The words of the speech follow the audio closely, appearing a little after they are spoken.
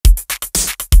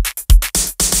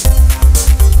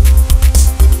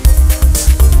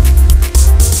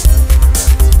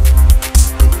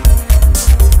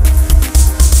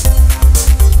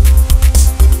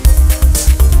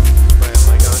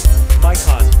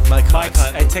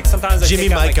Micon. I take sometimes I Jimmy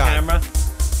take out my Micon. camera.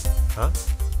 Huh?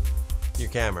 Your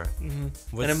camera. And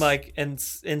I'm like, and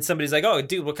somebody's like, "Oh,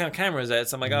 dude, what kind of camera is that?"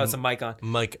 So I'm like, "Oh, it's a Micon."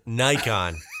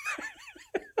 Nikon.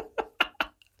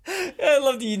 I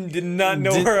love that you did not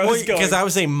know where I was going. Because I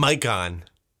was saying Micon.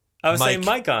 I was saying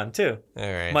Micon too. All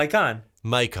right. Micon.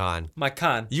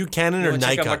 Micon. You Canon You or wanna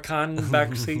check Nikon? out Micon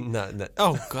backseat? No.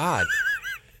 Oh God.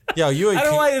 Yo, you. I don't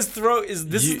know why his throat is.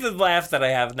 This is the laugh that I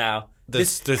have now.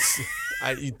 This.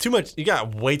 Too much. You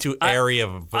got way too airy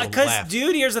of a Because, laugh.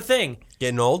 dude, here's the thing.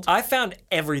 Getting old? I found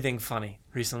everything funny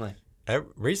recently.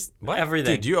 What?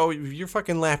 Everything. Dude, you're a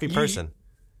fucking laughy person.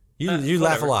 You laugh a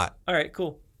Whatever. lot. All right,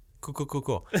 cool.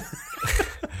 Cool.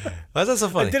 Why's that so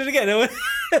funny? I did it again. It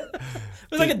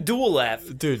was like a dual laugh.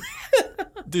 Dude,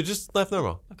 just laugh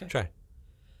normal. Okay. Try.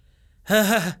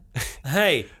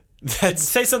 Hey,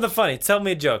 say something funny. Tell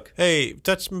me a joke. Hey,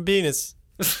 touch my penis.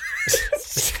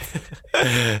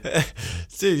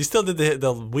 Dude, you still did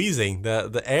the wheezing,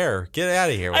 the air. Get out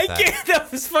of here with I that. can't.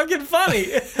 That was fucking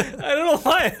funny. I don't know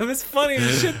why. It was funny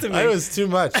as shit to me. It was too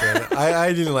much, man.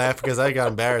 I didn't laugh because I got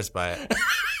embarrassed by it.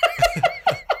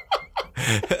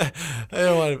 I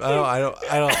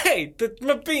don't. Hey,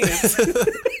 my penis.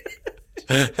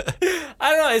 I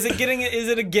don't know. Is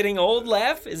it a getting old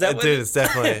laugh? Is that what? Dude, it's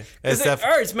definitely. Because it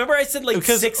hurts. Remember I said like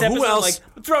Because 6 who episodes. else-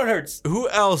 Like my throat hurts. Who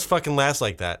else fucking laughs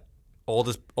like that?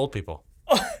 Old people.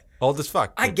 Old as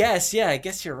fuck. I guess. Yeah. I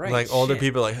guess you're right. Like older Shit.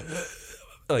 people,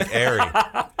 like airy.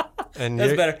 And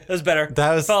That's better. That's better.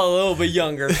 That was- Felt a little bit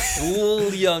younger. A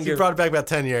little younger. You brought it back about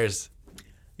 10 years.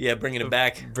 Yeah, bringing it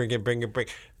back. Bring it.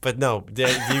 But no,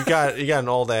 you got an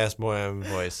old ass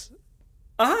voice.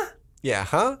 Uh-huh. Yeah,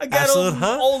 huh? I got Absolute,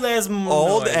 old ass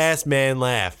Old noise. ass man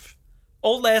laugh.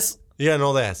 Old ass. You got an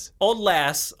old ass. Old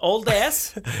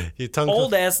ass. Your tongue.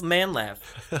 Old ass man laugh.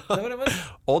 Is that what it was?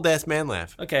 Old ass man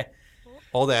laugh. Okay.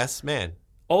 Old ass man.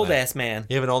 Old ass man.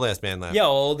 You have an old ass man laugh. Yo,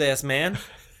 old ass man.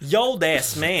 Yo, old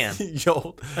ass man.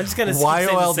 Yo. I'm just gonna keep saying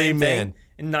the YOLD same man. thing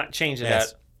and not change it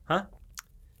Yes. out.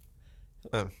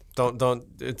 Huh? Don't.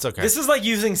 It's okay. This is like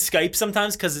using Skype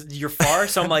sometimes because you're far.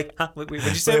 So I'm like, huh? What'd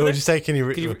you say? Wait, what'd you say? Can you?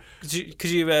 Could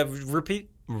you repeat?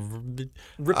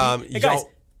 Hey guys,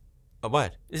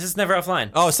 What? this is Never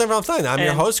Offline. Oh, it's Never Offline. I'm your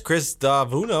And- host, Chris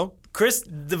Davuno. Chris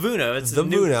Davuno. It's The a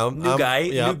new, Vuno. new guy,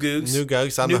 yeah, new Googs. New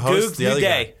Googs. I'm new the host. Goog, The new other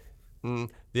day. guy.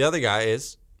 The other guy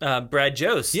is. Brad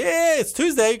Jost. Yeah, it's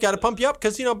Tuesday. Got to pump you up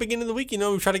because beginning of the week. We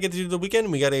try to get to the weekend.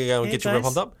 And we got to get you real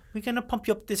pumped up. We're gonna pump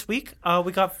you up this week.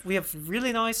 We have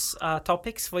really nice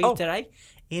topics for you today,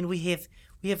 and we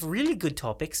have really good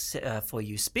topics for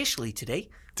you, especially today.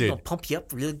 Dude. We're gonna pump you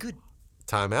up really good.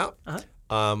 Time out.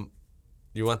 Uh-huh.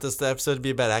 You want this episode to be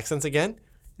about accents again?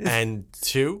 And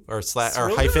two or That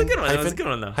was hyphen a good one. That was a hyphen good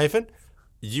one, though. hyphen.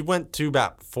 You went to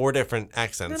about 4 different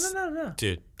accents. No.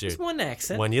 Dude. Just one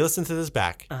accent. When you listen to this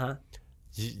back,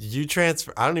 you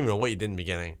transfer. I don't even know what you did in the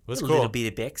beginning. It was a cool. little bit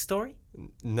of backstory.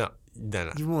 No.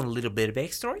 You want a little bit of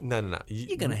backstory? No.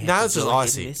 You're gonna have now to it's just go and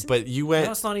Aussie, listen. but you went.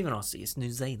 No, it's not even Aussie. It's New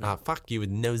Zealand. Fuck you with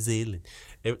New Zealand.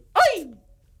 Oi!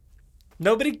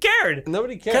 Nobody cared.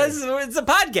 Nobody cared. Because it's a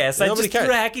podcast. I Nobody just cared.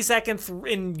 threw a hacky sack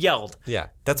and yelled. Yeah,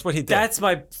 that's what he did. That's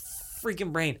my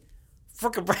freaking brain.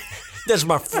 Freaking brain. That's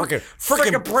my freaking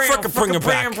bring it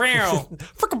back.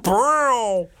 Freaking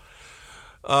bro.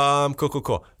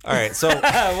 Cool. All right, so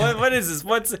what is this?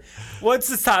 What's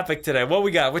this topic today? What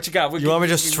we got? What you got? You want me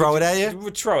to just throw it at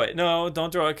you? Throw it. No,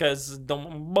 don't throw it because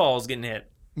balls getting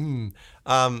hit. No,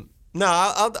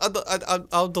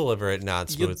 I'll deliver it not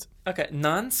smooth. Okay,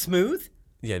 non-smooth.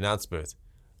 Yeah, not smooth.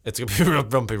 It's gonna be a real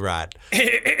bumpy ride.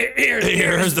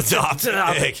 Here's the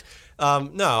topic.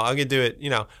 No, I'm gonna do it. It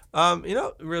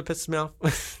really pisses me off.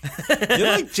 You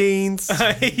like jeans?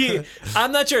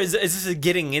 I'm not sure. Is this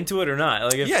getting into it or not?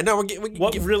 Like, Yeah, no.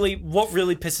 what really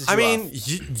pisses you I mean, off?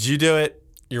 you do it.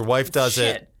 Your wife does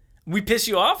Shit. it. We piss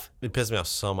you off? It pisses me off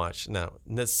so much. No,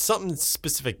 that's something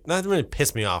specific. Not really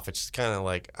piss me off. It's just kind of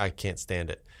like I can't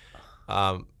stand it.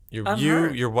 I'm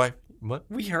hurt. Your wife. What?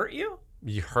 We hurt you?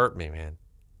 You hurt me, man.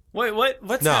 Wait,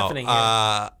 what's happening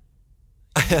here?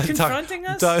 Confronting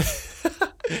us?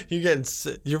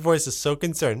 Your voice is so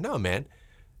concerned. No, man.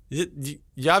 You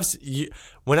obviously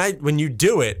when you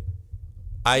do it,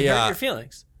 You hurt your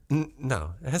feelings.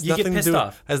 No, it has You get nothing to pissed do.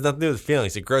 off. Has nothing to do with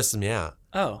feelings. It grosses me out.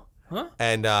 Oh, huh?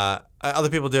 And other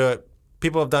people do it.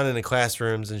 People have done it in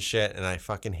classrooms and shit, and I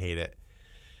fucking hate it.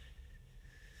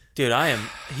 Dude, I am.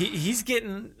 He's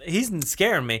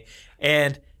scaring me,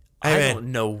 and Hey, I man.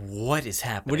 don't know what is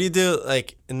happening. What do you do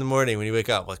like in the morning when you wake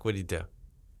up? Like, what do you do?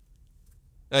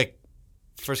 Like,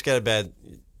 first get out of bed.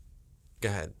 Go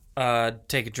ahead.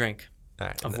 Take a drink. All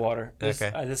right. of water.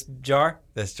 Okay. This jar.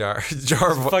 This jar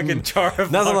of Fucking jar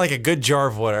of nothing water. like a good jar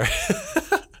of water.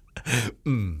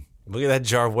 Look at that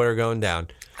jar of water going down.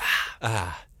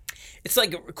 It's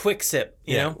like a quick sip,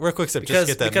 you know? We're a quick sip. Just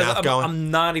get that mouth going.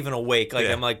 I'm not even awake. Like,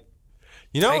 Yeah. I'm like,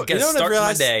 You know I what gotta I start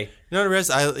realized? my day. You know what I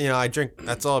realized? I drink.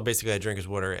 That's all basically I drink is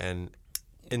water, and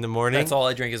in the morning, that's all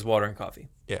I drink is water and coffee.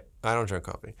 Yeah, I don't drink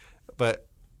coffee, but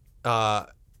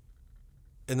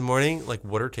in the morning, like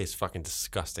water tastes fucking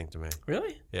disgusting to me.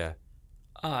 Really? Yeah.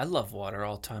 Oh, I love water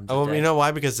all times. Oh, of well, day. you know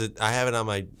why? Because I have it on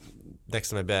my next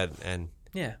to my bed, and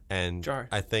Jar.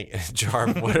 I think jar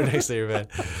of water next to your bed,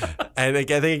 and I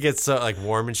think it gets so like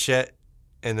warm and shit,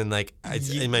 and then like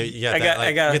you I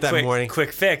got a morning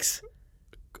quick fix.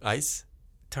 ice.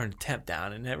 Turn the temp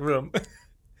down in that room.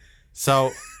 So,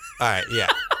 all right, yeah,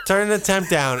 turn the temp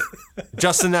down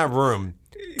just in that room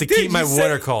to keep my you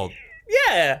water said- cold.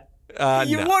 Yeah.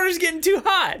 Your No. water's getting too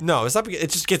hot. No, it's not.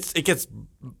 It just gets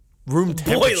room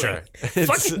temperature. Boiling.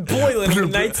 Fucking boiling in the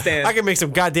nightstand. I can make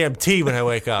some goddamn tea when I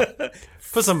wake up.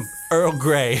 Put some Earl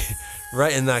Grey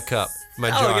right in that cup. My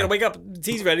Oh, jar. I gotta wake up.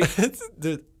 Tea's ready.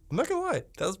 Dude, I'm not gonna lie.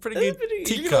 That was pretty good.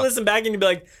 Tea You're cup. gonna listen back and you'll be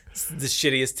like, "This is the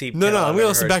shittiest tea." No, kettle I'm I've gonna ever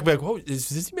listen heard." back and be like, whoa,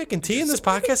 is he making tea in this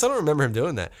podcast? I don't remember him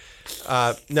doing that.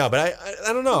 No, but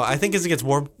I don't know. I think as it gets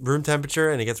warm, room temperature,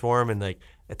 and it gets warm, and like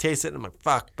I taste it, and I'm like,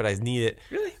 fuck, but I need it.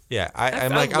 Really? Yeah,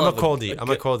 I'm I a love coldie. I'm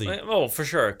a coldie. Oh, for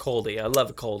sure, a coldie. I love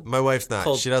a cold. My wife's not.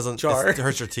 Cold She doesn't. jar. It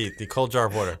hurts her teeth. The cold jar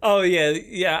of water. Oh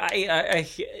yeah. I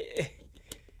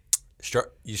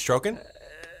You stroking?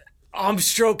 I'm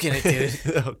stroking it,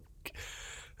 dude.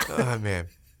 Oh man,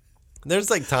 there's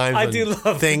like times I when do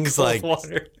love things cold like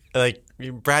water.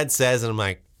 Brad says, and I'm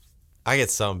like, I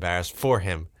get so embarrassed for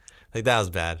him. Like that was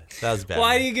bad. That was bad.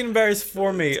 Why do you get embarrassed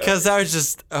for me? Because I was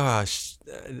just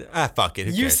fuck it.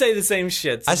 Who You cares? say the same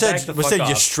shit. So I said, back the fuck said off.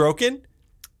 you stroking?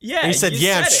 Yeah. And he said, you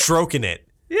yeah, I'm said it. stroking it.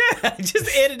 Yeah, I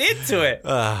just added into it.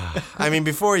 I mean,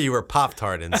 before you were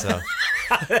Pop-Tarting, so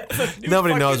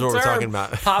nobody knows what we're talking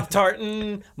about.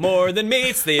 Pop-tarting more than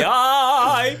meets the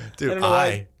eye. Dude, I don't know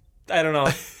why. I don't know.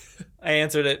 I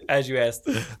answered it as you asked.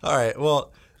 All right,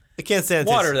 well, I can't stand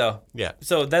Water though. Yeah.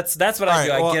 So that's what I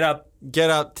do. right, well, I Get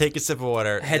up, take a sip of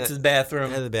water. head to the bathroom.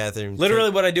 Head to the bathroom. Literally,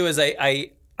 what I do is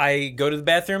I go to the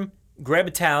bathroom, grab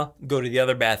a towel, go to the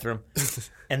other bathroom,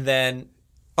 and then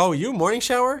Oh, you morning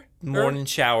shower? morning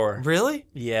shower. Really?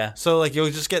 Yeah. So like you'll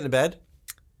just get into bed?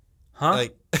 Huh?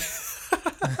 Like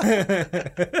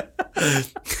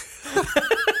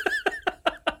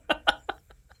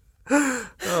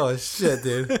oh shit,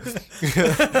 dude.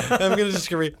 I'm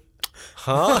gonna read.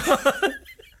 Huh?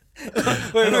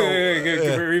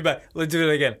 Wait. Read back. Let's do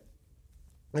it again.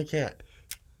 I can't.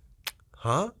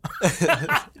 Huh?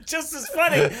 Just as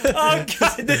funny. Oh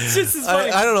god, that's just as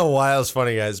funny. I don't know why that was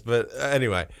funny, guys, but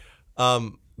anyway.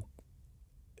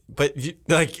 But you,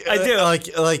 like I do.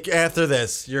 like after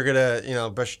this, you're gonna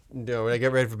brush when I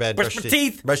get ready for bed. Brush my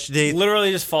teeth. Brush your teeth.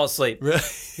 Literally just fall asleep. Really?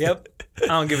 Yep. I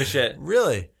don't give a shit.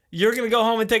 Really? You're gonna go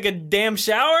home and take a damn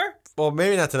shower? Well,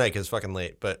 maybe not tonight because it's fucking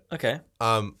late. But Okay.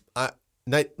 I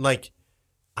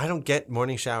don't get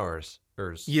morning showers.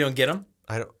 You don't get them?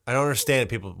 I don't understand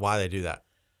people why they do that.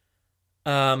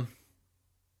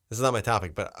 This is not my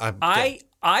topic, but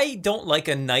I don't like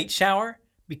a night shower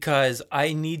because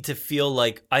I need to feel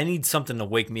like I need something to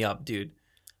wake me up, dude.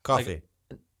 coffee.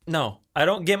 No, I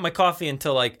don't get my coffee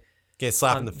until like Get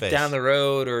slapped in the face. down the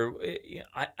road, or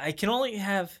I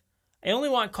only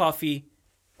want coffee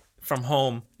from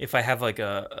home if I have like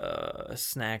a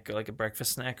snack, like a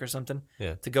breakfast snack or something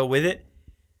to go with it.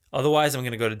 Otherwise, I'm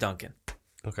gonna go to Dunkin'.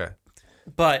 Okay.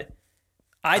 But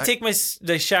I take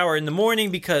the shower in the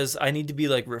morning because I need to be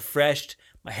like refreshed.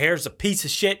 My hair's a piece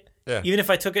of shit. Yeah. Even if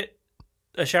I took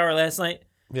a shower last night,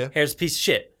 Yeah. hair's a piece of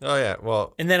shit. Oh yeah.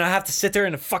 Well, And then I have to sit there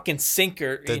in a fucking sink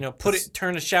or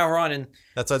turn the shower on and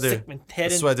that's what I do. stick my head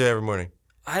That's in. what I do every morning.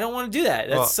 I don't want to do that.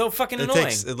 That's Well, so fucking It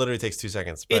annoying. literally takes 2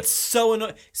 seconds. But It's so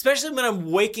annoying, especially when I'm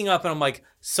waking up and I'm like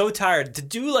so tired to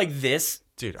do like this.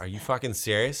 dude, are you fucking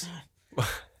serious?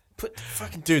 Put the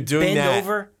fucking Dude, doing bend that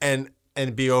over. and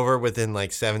be over within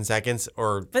like 7 seconds,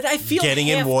 or But I feel getting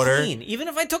half in water. clean, even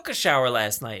if I took a shower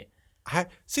last night.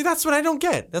 See, that's what I don't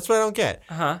get. That's what I don't get.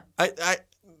 I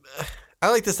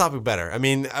like this topic better. I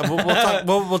mean,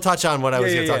 we'll touch on what I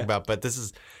was going to talk about, but this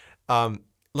is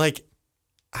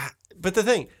but the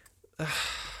thing,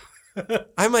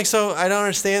 I'm like, so I don't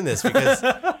understand this because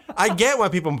I get why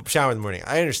people shower in the morning.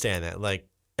 I understand that. Like,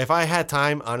 if I had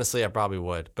time, honestly, I probably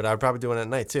would, but I'd probably do it at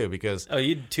night too because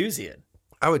You'd toozy it.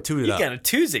 I would toot it You up. got a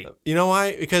toozy. You know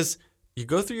why? Because you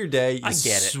go through your day, you I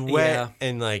get it. sweat, Yeah.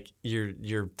 and like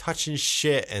you're touching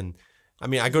shit, and I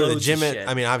mean, I go to the Loads gym of at. shit.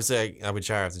 I mean, obviously, I would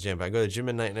shower after the gym, but I go to the gym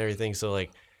at night and everything. So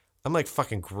like, I'm like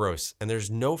fucking gross, and there's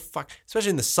no especially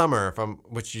in the summer,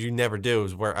 which you never do,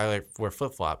 is where I like wear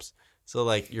flip flops. So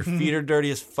like, your feet are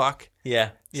dirty as fuck. Yeah,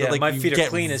 So, yeah. like, My you feet are get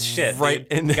clean as shit. right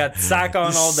Dude. in You got sock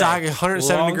on all day. Sock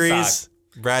 107 Long degrees. sock.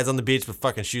 Brad's on the beach with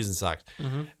fucking shoes and socks,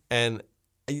 Mm-hmm. and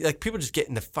like people just get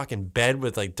in the fucking bed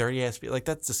with like dirty ass feet. Like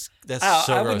that's so I gross.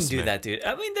 wouldn't to do me. that, dude.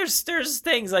 I mean, there's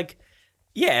things like,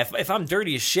 yeah, if I'm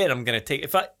dirty as shit, I'm gonna take.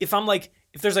 If I'm like,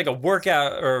 if there's like a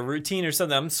workout or a routine or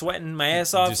something, I'm sweating my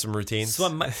ass off. Do some routines.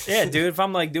 Yeah, dude. If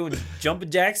I'm like doing jumping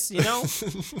jacks, you know,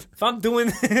 if I'm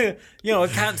doing, you know,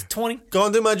 it counts 20. Go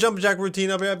and do my jumping jack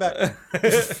routine. I'll be right back.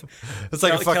 It's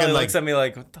like a fucking Kelly like. looks at me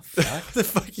like, what the fuck? The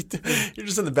fuck you do? You're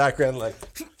just in the background like,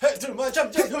 hey, do my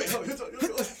jump jack.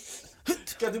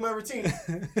 Gotta do my routine.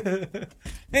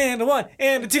 And a 1,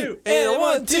 and a 2, And a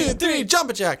 1, 2, 3,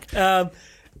 jumping jack.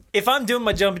 If I'm doing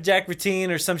my jumping jack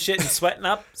routine or some shit and sweating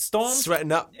up storms,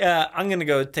 Sweating up. I'm gonna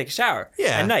go take a shower.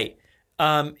 Yeah. At night.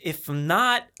 If I'm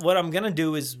not, what I'm gonna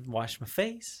do is wash my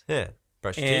face Yeah.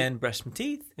 Brush your and brush my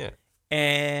teeth. Yeah.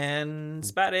 And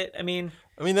that's about it. I mean,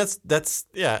 that's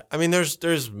yeah. I mean, there's.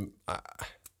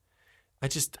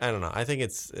 I don't know. I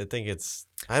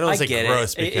don't I say get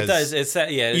gross it. because It does. It's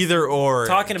yeah. either or.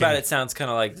 Talking about it sounds kind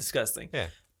of like disgusting. Yeah.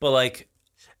 But like,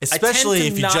 Especially to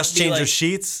if you not just be change your like-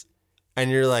 sheets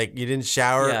and you're like you didn't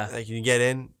shower, Yeah. like you get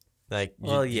in, like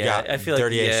well, you yeah. got I feel like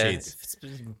dirty ass sheets. If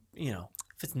it's, you know,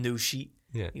 if it's new sheet,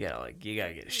 Yeah. you gotta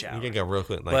get a shower. You can go real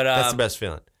clean. Like But, that's the best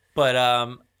feeling. But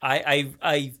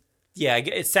yeah,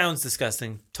 it sounds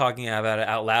disgusting talking about it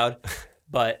out loud,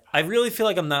 but I really feel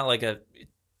like I'm not like a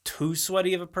too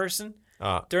sweaty of a person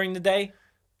during the day.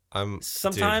 I'm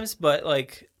Sometimes, but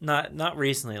like not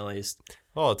recently at least.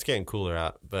 Oh, it's getting cooler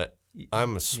out, but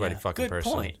I'm a sweaty Yeah, fucking good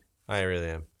person. point. I really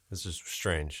am. This is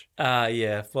strange.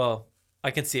 Yeah. Well,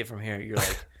 I can see it from here. You're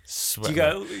like, Sweat.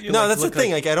 no, No, that's the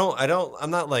thing. Like, I'm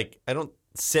not like, I don't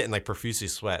sit and like profusely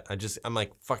sweat. I'm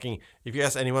like fucking. If you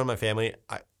ask anyone in my family,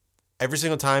 every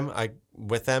single time I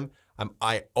with them,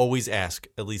 I always ask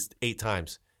at least 8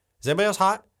 times. Is anybody else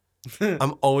hot?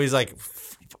 I'm always like,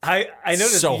 I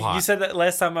noticed so you hot. said that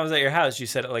last time I was at your house. You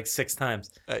said it like 6 times.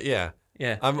 yeah.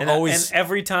 Yeah. I'm and always- and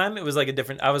every time it was like a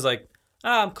different. I was like,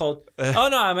 I'm cold. Oh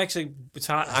no, I'm actually it's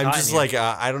hot. I'm hot just in here. like,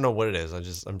 I don't know what it is.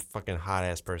 I'm a fucking hot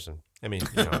ass person. I mean,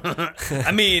 you know.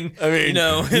 I mean, you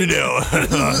know, you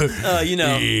know. you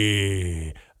know.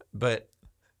 Yeah. But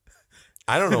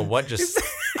I don't know what just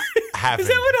happened. Is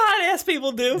that what hot ass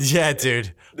people do? Yeah,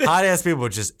 dude. Hot ass people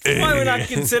just. Why we're not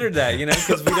considered that, you know?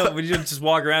 Because we don't just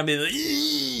walk around and be like,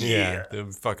 Yeah, they're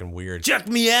fucking weird. Jack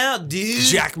me out, dude.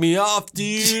 Jack me off,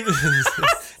 dude.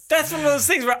 That's one of those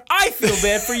things where I feel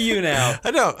bad for you now.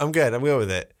 I know. I'm good. I'm good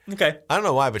with it. Okay. I don't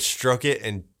know why, but stroke it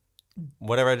and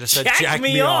whatever I just said. Jack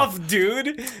me off,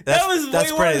 dude. That was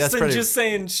that's way pretty- worse that's than pretty- just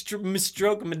saying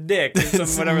stroke my dick or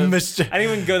something, whatever. I didn't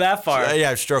even go that far. Yeah,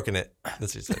 I'm stroking it. That's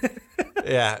what you said.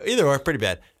 Yeah, either or, pretty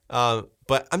bad.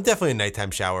 But I'm definitely a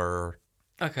nighttime shower.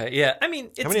 Okay, yeah. I mean,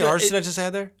 it's How many R's did I just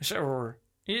add there? Shower.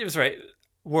 It was right.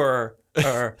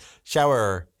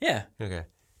 Shower. Yeah. Okay.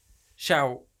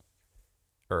 Shower.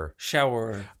 Or.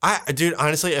 Shower. Dude,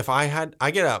 honestly,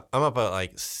 I get up. I'm up at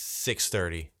like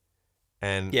 6:30,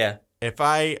 and Yeah. if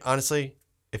I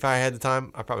had the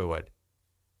time, I probably would.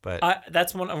 But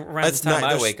That's around That's the time not- I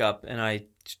there's- wake up and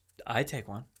I take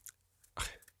one.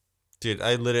 dude,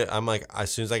 I'm like,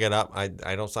 as soon as I get up, I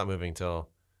don't stop moving till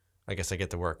I guess I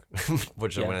get to work,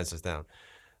 which is when it sits down.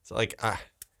 So like,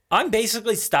 I'm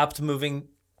basically stopped moving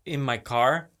in my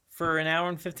car for an hour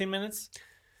and 15 minutes.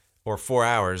 or 4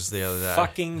 hours the other day.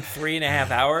 Fucking 3.5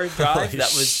 hour drive. Holy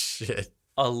That was shit.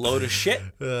 a load of shit.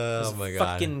 Oh my god.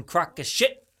 Fucking crock of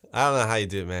shit. I don't know how you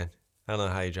do it, man. I don't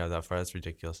know how you drive that far. That's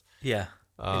ridiculous. Yeah,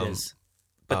 it Um, is.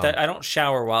 But I don't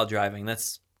shower while driving.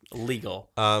 That's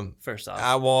illegal. Um, First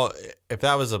off, well, if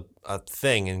that was a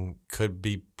thing and could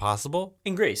be possible,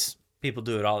 in Greece, people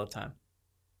do it all the time.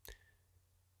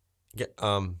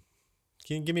 can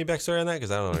you give me a backstory on that?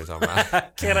 Because I don't know what you're talking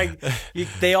about. Can I?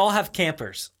 They all have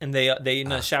campers, and they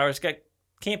showers got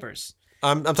campers.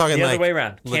 I'm talking The like other way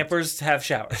around. Campers have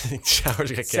showers.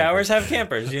 showers. Get Showers have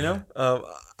campers. You know.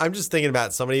 I'm just thinking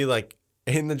about somebody like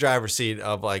in the driver's seat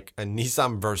of like a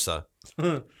Nissan Versa,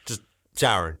 just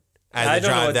showering as I they don't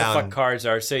know drive what down. the fuck cars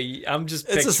are, so I'm just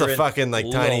It's just a picturing fucking like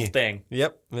little tiny thing.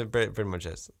 Yep, it pretty much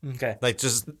is. Okay. Like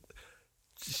just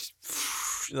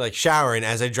like showering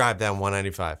as they drive down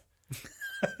 195.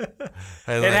 And,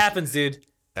 It like, happens, dude.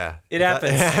 Yeah, It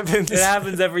happens. It happens. It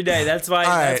happens every day. That's why.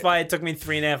 All That's right. why it took me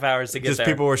 3.5 hours to get Just there.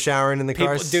 people were showering in the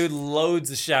cars. Dude, loads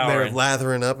of they were showering.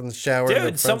 lathering up in the shower. in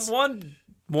Dude, the fronts.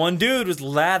 one dude was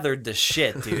lathered to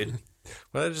shit, dude.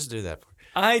 What did I just do that for?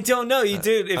 I don't know. If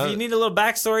you need a little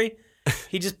backstory,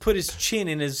 he just put his chin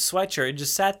in his sweatshirt and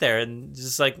just sat there and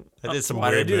just like, I did some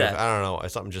why weird did I do move. that? I don't know.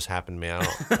 Something just happened to me. I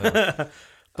don't.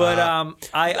 But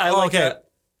I like okay.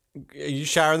 You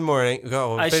shower in the morning.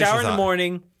 Go. I shower in the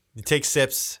morning. You take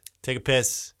sips. Take a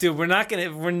piss. Dude, we're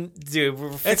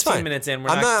 15 minutes in.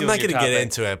 I'm not going to get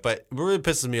into it, but what really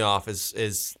pisses me off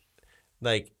is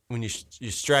like when you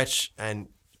stretch and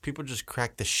people just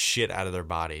crack the shit out of their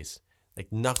bodies.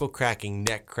 Like knuckle cracking,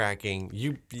 neck cracking.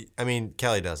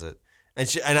 Kelly does it.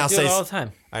 And I'll say it all the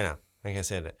time. I know. I can't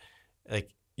say it.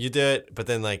 Like you do it, but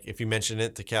then like if you mention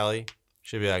it to Kelly,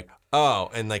 she'll be like,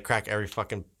 "Oh," and like crack every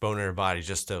fucking bone in her body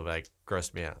just to like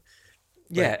gross me out.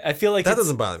 Yeah, I feel like that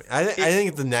doesn't bother me. I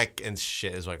think the neck and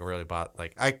shit is like really bother.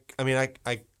 Like I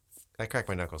crack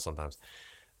my knuckles sometimes,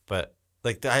 but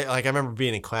like I remember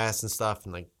being in class and stuff,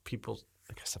 and like people.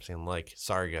 I gotta stop saying like.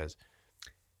 Sorry guys.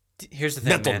 Here's the thing,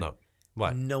 mental man. note.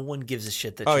 What? No one gives a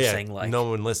shit that you're saying like. No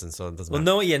one listens, so it doesn't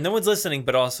matter. No one's listening,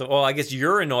 but also, I guess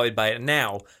you're annoyed by it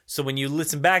now. So when you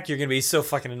listen back, you're gonna be so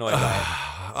fucking annoyed by it.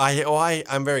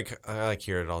 I like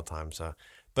hear it all the time. So,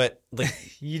 but like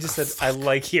you just said, I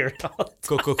like hear it all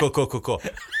the time. Cool.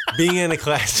 Being in a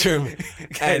classroom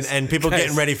and people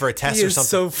getting ready for a test or something.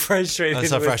 So frustrated. I'm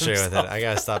so frustrated with it. I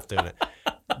gotta stop doing it.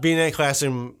 Being in a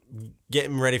classroom,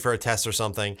 getting ready for a test or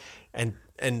something, and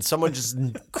someone just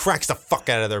cracks the fuck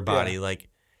out of their body, like,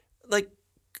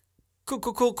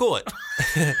 cool it.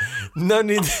 no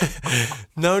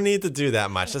need to do that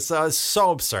much. It's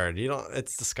so absurd.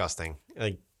 It's disgusting.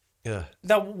 Like, yeah.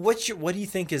 Now, what do you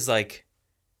think is like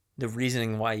the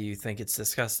reasoning why you think it's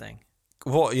disgusting?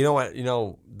 Well, you know what? You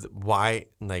know why?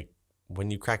 Like when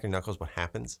you crack your knuckles, what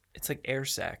happens? It's like air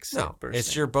sacs. No,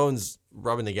 it's your bones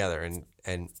rubbing together,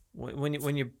 and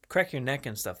when you crack your neck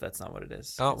and stuff, that's not what it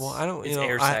is. Oh well, I don't. It's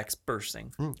air sacs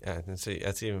bursting. Yeah,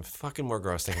 that's even fucking more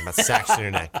gross thinking about sacs in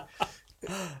your neck.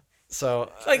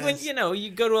 So like when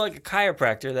you go to like a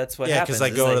chiropractor, that's what happens. Yeah, because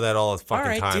I go to that all the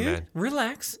fucking time, dude, man.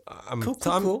 Relax. I'm cool.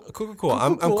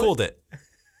 I'm cooled it.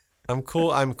 I'm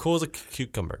cool. I'm cool as a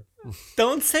cucumber.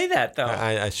 Don't say that though.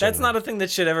 I that's not a thing that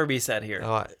should ever be said here.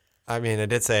 I mean, I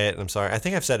did say it, and I'm sorry. I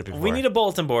think I've said it before. We need a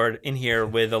bulletin board in here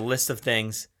with a list of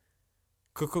things.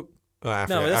 Cool. No,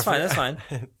 that's fine. That's fine.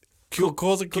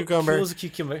 Cool as a cucumber. Cool as a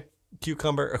cucumber.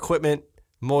 Cucumber equipment,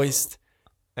 moist,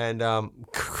 and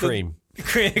cream.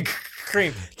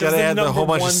 Cream. Gotta add a whole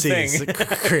bunch of C's.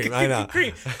 Cream. I know.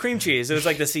 Cream cheese. It was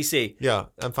like the CC. Yeah,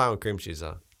 I'm fine with cream cheese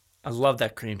though. I love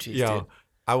that cream cheese. Yo, dude.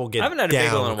 I will get. I haven't had a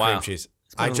bagel in a while. Cream cheese.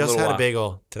 I just had a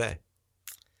bagel today.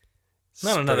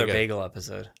 Not another bagel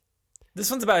episode. This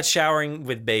one's about showering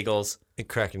with bagels and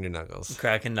cracking your knuckles.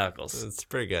 Cracking knuckles. It's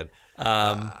pretty good.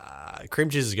 Cream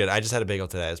cheese is good. I just had a bagel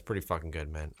today. It's pretty fucking good,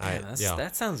 man.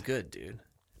 That sounds good, dude.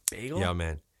 Bagel. Yo,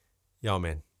 man.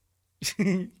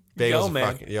 Bagels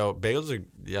bagels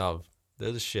are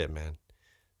they're the shit, man.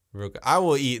 Real good. I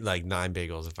will eat like 9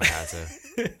 bagels if I had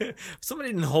to. Somebody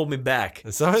didn't hold me back.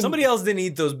 Somebody else didn't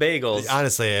eat those bagels.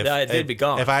 Honestly, they'd be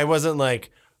gone. If I wasn't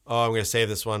like, oh, I'm gonna save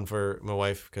this one for my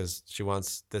wife because she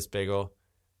wants this bagel,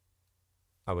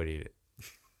 I would eat it.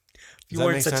 You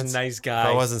weren't such a nice guy. If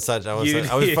I wasn't such. I was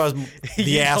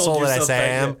the asshole that I say I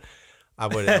am. I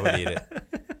would eat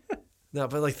it. No,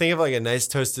 but like think of like a nice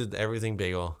toasted everything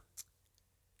bagel.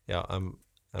 Yeah,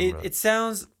 It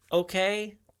sounds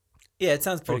okay. Yeah, it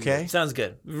sounds pretty good. It sounds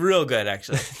good. Real good,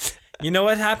 actually. You know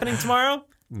what's happening tomorrow?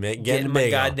 Getting my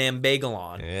goddamn bagel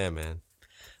on. Yeah, man.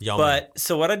 Yummy. But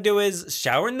so what I do is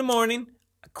shower in the morning,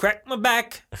 crack my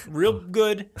back real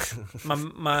good,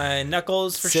 my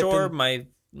knuckles for sure, my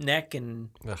neck and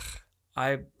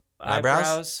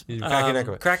eyebrows. You crack your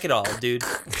neck. Crack it all, dude.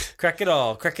 Crack it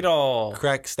all.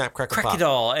 Crack, snap, crack pop. It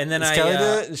all, and then Kelly do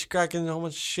it? Is she cracking a whole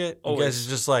bunch of shit? You guys are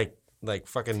just like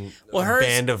fucking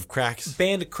band of cracks.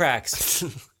 Band of cracks.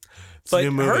 But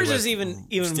hers is even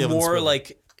more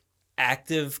like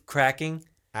active cracking.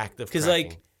 Because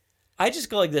like I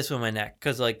just go like this with my neck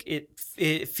because like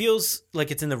it feels like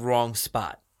it's in the wrong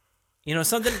spot. You know,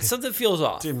 something feels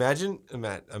off. Dude, imagine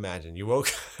you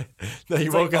woke. No,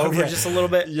 you woke up over just a little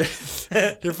bit.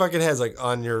 Yeah. Your fucking head's like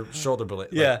on your shoulder blade.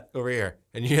 Like, over here,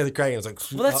 and you hear the cracking. It's like.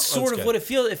 Well, that's sort of what it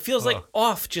feels. It feels like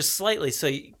off just slightly, so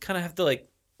you kind of have to like.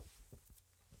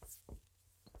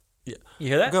 Yeah. You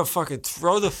hear that? I'm gonna fucking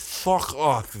throw the fuck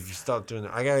off if you stop doing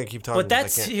that. I gotta keep talking. But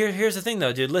that's here's the thing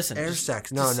though, dude. Listen. Air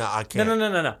sacs. No, I can't.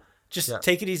 No. Just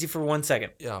take it easy for 1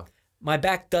 second. Yeah. My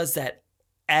back does that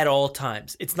at all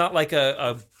times. It's not like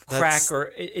a crack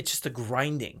or it's just a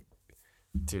grinding.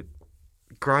 Dude.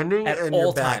 Grinding at and all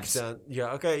your back. times.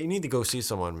 Yeah, okay. You need to go see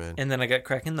someone, man. And then I got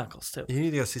cracking knuckles too. You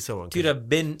need to go see someone. Dude, I've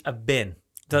been.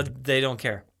 They don't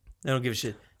care. They don't give a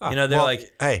shit. Oh, They're like,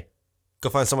 hey, go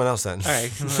find someone else then. all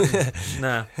right,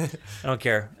 nah, I don't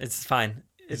care. It's fine.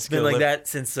 It's been like that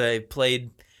since I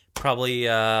played probably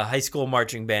high school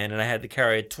marching band, and I had to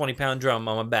carry a 20-pound drum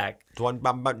on my back.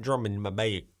 Drum in my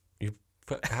back.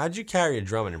 How'd you carry a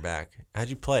drum in your back? How'd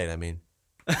you play it? I mean,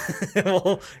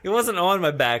 well, it wasn't on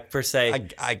my back per se.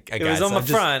 It was on my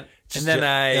front, and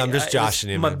then I'm just joshing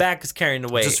you. My back was carrying the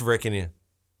weight. Just ricking you.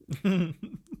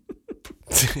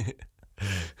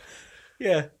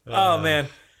 Yeah. Oh man,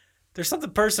 there's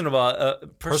something personable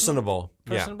about personable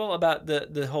about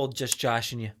the whole just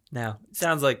joshing you. Now it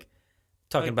sounds like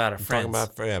talking about our friends.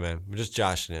 Man, we're just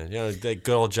joshing you. The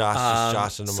good old Josh, just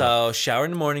joshing them up. So shower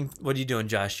in the morning. What are you doing,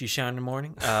 Josh? You shower in the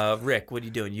morning? Rick, what are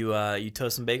you doing? You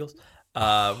toast some bagels?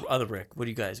 Other Rick, what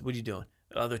are you doing?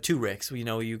 Other two Ricks,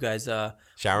 you guys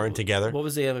showering together. What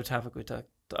was the other topic we talked?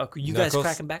 You guys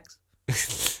cracking backs?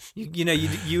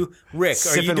 you Rick,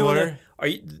 sipping are you doing water? Are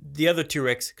you the other two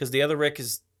Ricks? Because the other Rick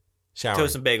is showering.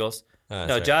 Toast and bagels. No,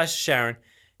 right. Josh, Sharon.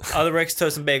 Other Rick's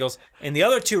toast and bagels, and the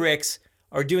other two Ricks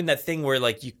are doing that thing where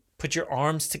like you put your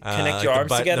arms to connect your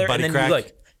arms together, and then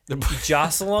crack. You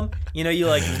jostle them. You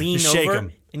lean over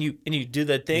them. and you do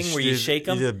that thing where you shake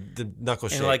them. The knuckle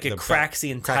shake, and like it cracks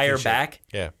the entire back.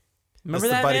 Yeah. Remember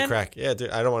that, buddy man? Crack. Yeah, dude.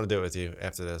 I don't want to do it with you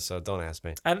after this, so don't ask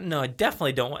me. I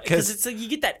definitely don't want, because it's like you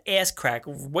get that ass crack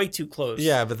way too close.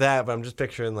 Yeah, but I'm just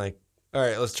picturing like, all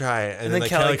right, let's try it, and then like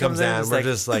Kelly comes down, and we're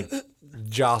just like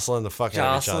jostling the fuck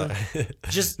out of each other.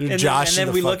 And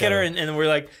then we look at her and we're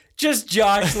like, just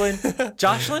Jocelyn.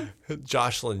 Jocelyn?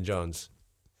 Jocelyn Jones.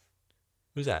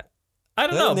 Who's that? I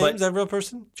don't know, but is that a real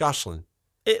person? Jocelyn.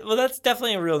 Well, that's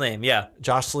definitely a real name. Yeah.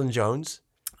 Jocelyn Jones.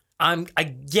 I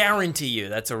guarantee you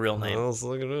that's a real name. Let's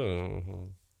look it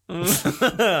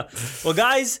up. Well,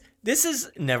 guys, this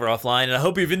is Never Offline, and I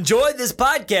hope you've enjoyed this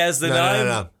podcast.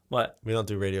 No. What? We don't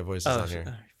do radio voices on here.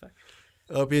 All right, fuck.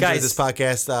 I hope you enjoyed this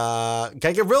podcast.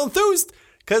 Gotta get real enthused.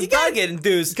 You gotta get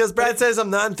enthused. Because Brad says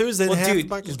I'm not enthused. Well, dude,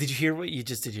 did you hear what you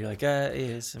just did? You're like,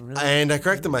 yes. And I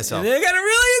corrected myself. And I got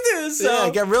really enthused. So yeah,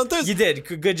 I got real enthused. You did.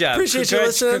 Good job. Appreciate you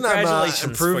listening. Congratulations. I'm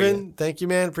improving. Thank you,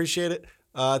 man. Appreciate it.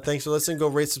 Thanks for listening. Go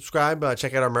rate, subscribe.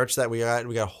 Check out our merch that we got.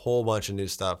 We got a whole bunch of new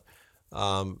stuff.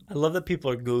 I love that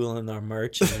people are Googling our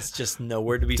merch and it's just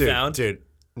nowhere to be found. Dude,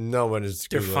 no one is Googling.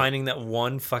 They're finding that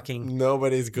one fucking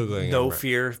nobody's Googling No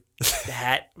Fear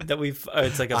hat that we've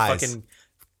it's like a fucking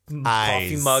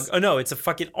coffee mug. Oh no, it's a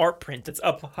fucking art print that's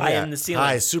up high in the ceiling.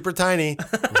 High, super tiny,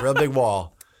 real big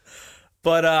wall.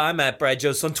 But I'm at Brad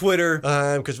Jost on Twitter.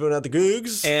 I'm Chris Boone at the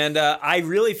Googs. And I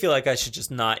really feel like I should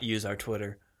just not use our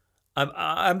Twitter.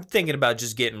 I'm thinking about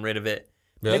just getting rid of it.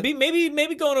 Really?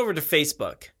 Maybe going over to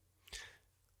Facebook.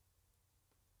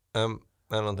 I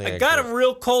don't think I got a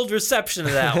real cold reception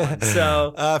of that one.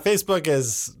 So Facebook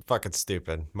is fucking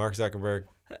stupid. Mark Zuckerberg.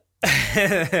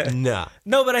 Nah.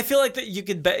 No, but I feel like that you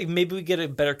could maybe we get a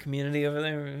better community over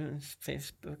there.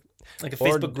 Facebook, like a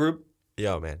Facebook group.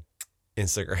 Yo, man,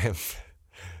 Instagram.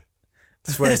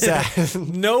 That's where it's at.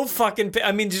 No fucking.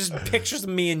 I mean, just pictures of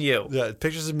me and you. Yeah,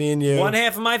 pictures of me and you. One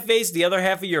half of my face, the other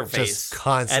half of your face. Just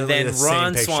constantly and then the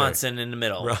Ron same Swanson in the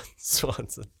middle. Ron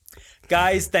Swanson.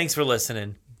 Guys, thanks for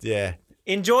listening. Yeah.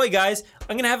 Enjoy, guys.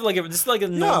 I'm gonna have this is like a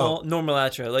normal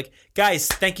outro. Like, guys,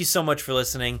 thank you so much for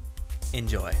listening.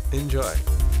 Enjoy. I don't like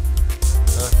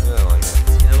that.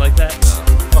 You don't like that? No.